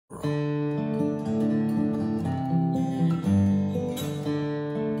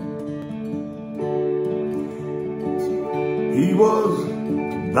was a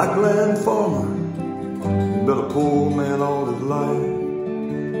backland farmer. He'd been a poor man all his life.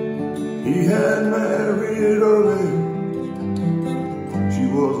 He had married early. She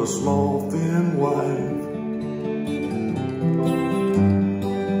was a small, thin wife.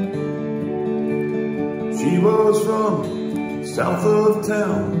 She was from south of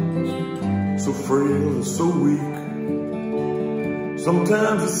town, so frail and so weak.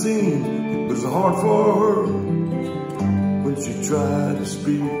 Sometimes it seemed it was hard for her when she tried to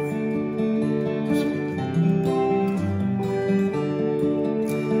speak.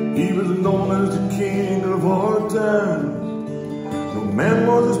 He was known as the king of hard times. No man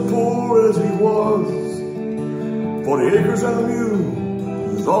was as poor as he was. 40 acres and a mule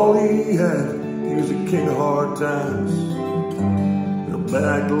was all he had. He was the king of hard times, the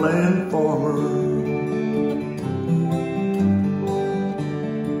backland farmer.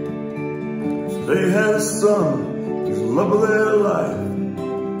 They had a son, his love of their life.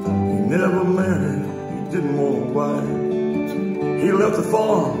 He never married, he didn't want a wife. He left the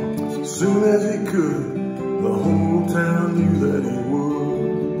farm as soon as he could. The whole town knew that he would.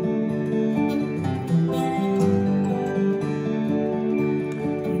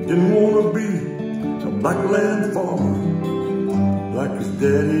 He didn't want to be a backland farmer like his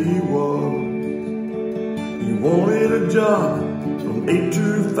daddy was. He wanted a job from 8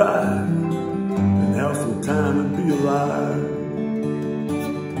 to 5 and have some time to be alive.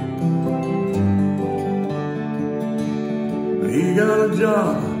 He got a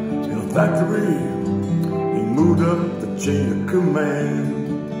job in a factory. He moved up the chain of command.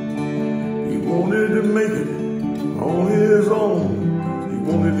 He wanted to make it on his own. He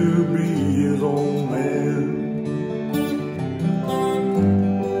wanted to be his own man.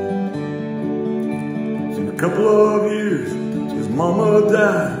 In a couple of years, his mama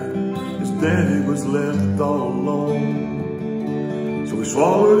died. His daddy was left all alone. So he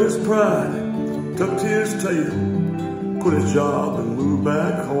swallowed his pride, tucked his tail, quit his job and moved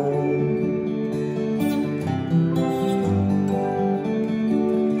back home.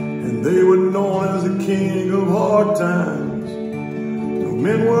 And they were known as the king of hard times. No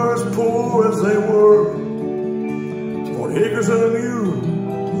men were as poor as they were. 40 acres and a mule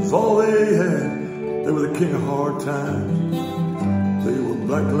was all they had. They were the king of hard times. They were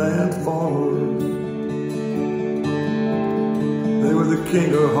backland farmers. They were the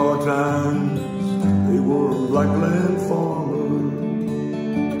king of hard times. They were backland farmers.